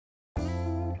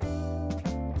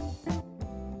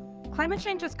Climate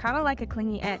change is kind of like a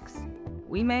clingy ex.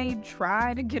 We may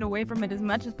try to get away from it as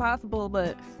much as possible,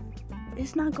 but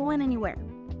it's not going anywhere.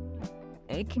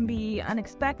 It can be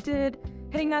unexpected,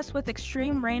 hitting us with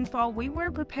extreme rainfall we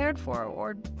weren't prepared for,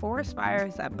 or forest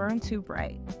fires that burn too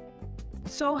bright.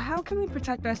 So how can we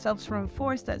protect ourselves from a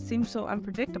force that seems so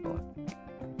unpredictable?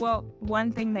 Well,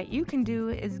 one thing that you can do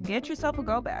is get yourself a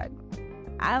go bag.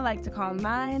 I like to call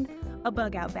mine a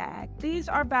bug out bag. These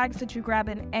are bags that you grab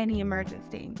in any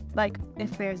emergency, like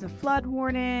if there's a flood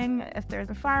warning, if there's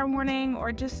a fire warning,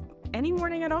 or just any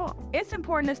warning at all. It's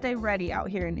important to stay ready out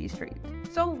here in these streets.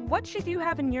 So what should you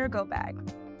have in your go bag?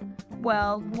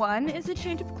 Well, one is a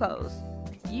change of clothes.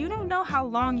 You don't know how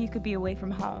long you could be away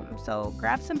from home, so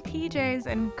grab some PJs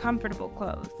and comfortable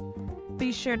clothes.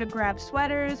 Be sure to grab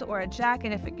sweaters or a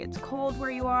jacket if it gets cold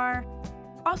where you are.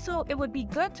 Also, it would be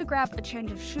good to grab a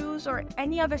change of shoes or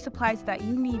any other supplies that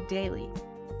you need daily.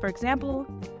 For example,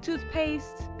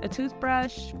 toothpaste, a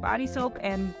toothbrush, body soap,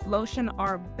 and lotion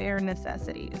are bare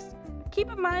necessities.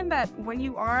 Keep in mind that when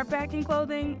you are packing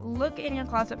clothing, look in your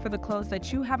closet for the clothes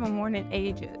that you haven't worn in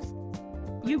ages.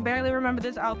 You barely remember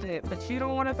this outfit, but you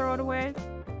don't want to throw it away?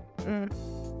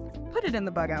 Put it in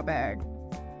the bug out bag.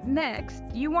 Next,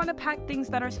 you want to pack things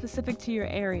that are specific to your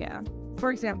area.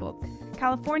 For example,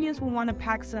 Californians will want to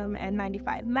pack some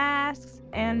N95 masks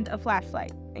and a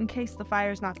flashlight in case the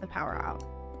fires knock the power out.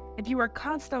 If you are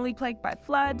constantly plagued by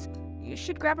floods, you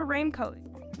should grab a raincoat.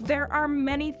 There are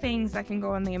many things that can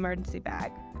go in the emergency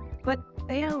bag, but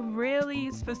they are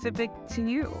really specific to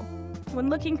you.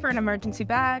 When looking for an emergency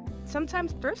bag,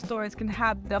 sometimes thrift stores can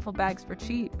have duffel bags for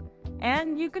cheap,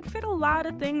 and you could fit a lot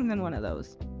of things in one of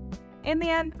those. In the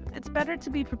end, it's better to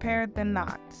be prepared than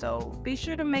not, so be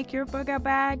sure to make your bug out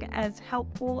bag as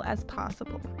helpful as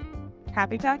possible.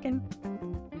 Happy packing!